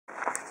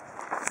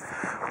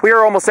We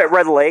are almost at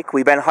Red Lake.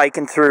 We've been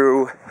hiking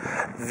through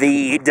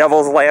the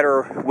Devil's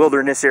Ladder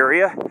Wilderness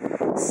area.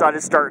 Sun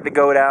is starting to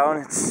go down.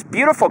 It's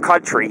beautiful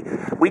country.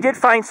 We did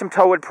find some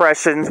toe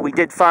impressions. We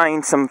did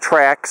find some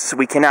tracks.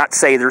 We cannot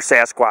say they're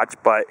Sasquatch,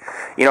 but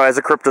you know, as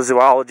a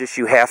cryptozoologist,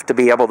 you have to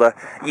be able to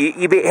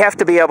have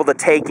to be able to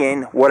take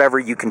in whatever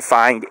you can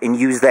find and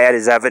use that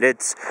as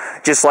evidence,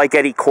 just like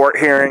any court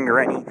hearing or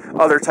any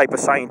other type of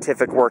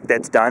scientific work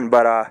that's done.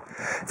 But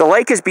the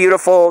lake is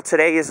beautiful.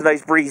 Today is a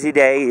nice breezy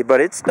day, but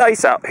it's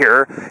nice out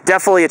here.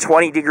 Definitely a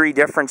 20-degree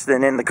difference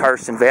than in the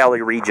Carson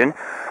Valley region.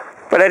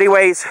 But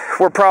anyways,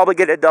 we're probably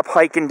going to end up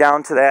hiking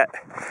down to that.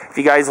 If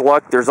you guys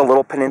look, there's a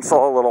little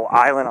peninsula, a little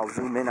island. I'll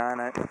zoom in on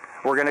it.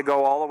 We're going to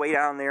go all the way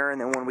down there,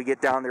 and then when we get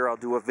down there, I'll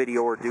do a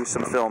video or do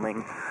some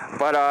filming.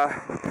 But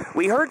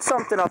we heard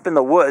something up in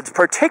the woods,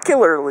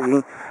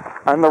 particularly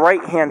on the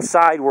right-hand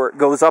side where it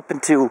goes up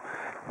into,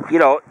 you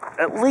know,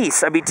 at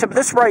least, I mean, to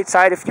this right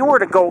side, if you were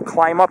to go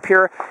climb up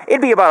here,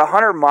 it'd be about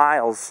 100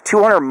 miles,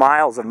 200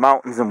 miles of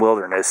mountains and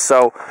wilderness.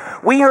 So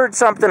we heard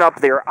something up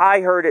there.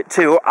 I heard it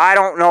too. I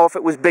don't know if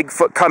it was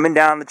Bigfoot coming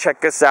down to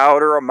check us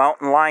out or a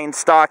mountain lion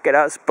stalking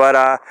us,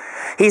 but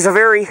he's a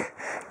very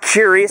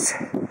curious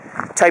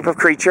type of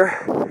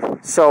creature.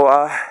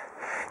 So,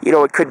 you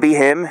know, it could be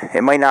him.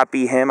 It might not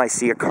be him. I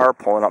see a car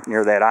pulling up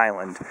near that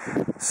island.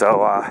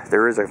 So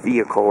there is a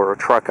vehicle or a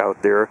truck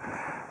out there.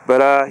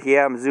 But,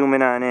 yeah, I'm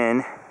zooming on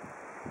in.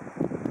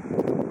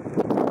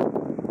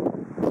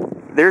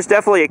 There's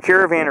definitely a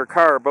caravan or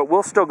car, but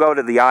we'll still go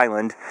to the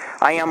island.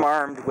 I am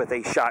armed with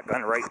a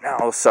shotgun right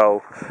now,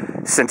 so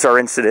since our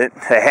incident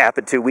that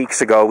happened 2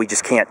 weeks ago, we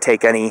just can't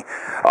take any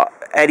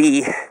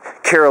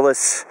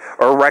careless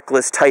or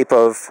reckless type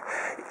of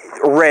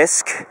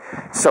risk.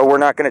 So we're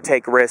not going to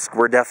take risk.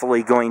 We're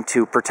definitely going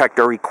to protect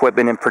our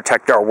equipment and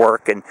protect our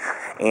work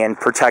and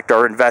protect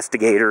our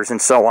investigators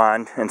and so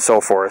on and so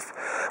forth.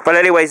 But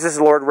anyways, this is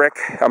Lord Rick.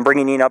 I'm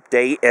bringing you an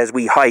update as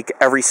we hike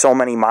every so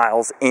many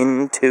miles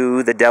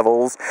into the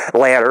Devil's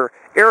Ladder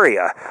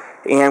area.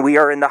 And we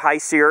are in the High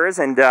Sierras,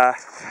 and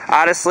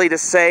honestly to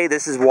say,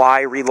 this is why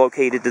I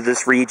relocated to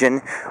this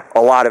region.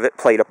 A lot of it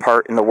played a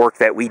part in the work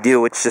that we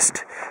do. It's just,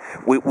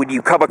 when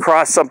you come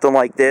across something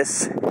like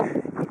this,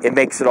 it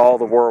makes it all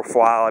the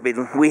worthwhile. I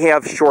mean, we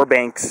have shore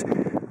banks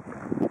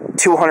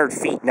 200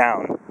 feet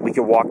down. We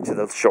can walk to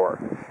the shore.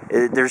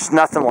 There's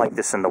nothing like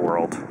this in the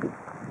world.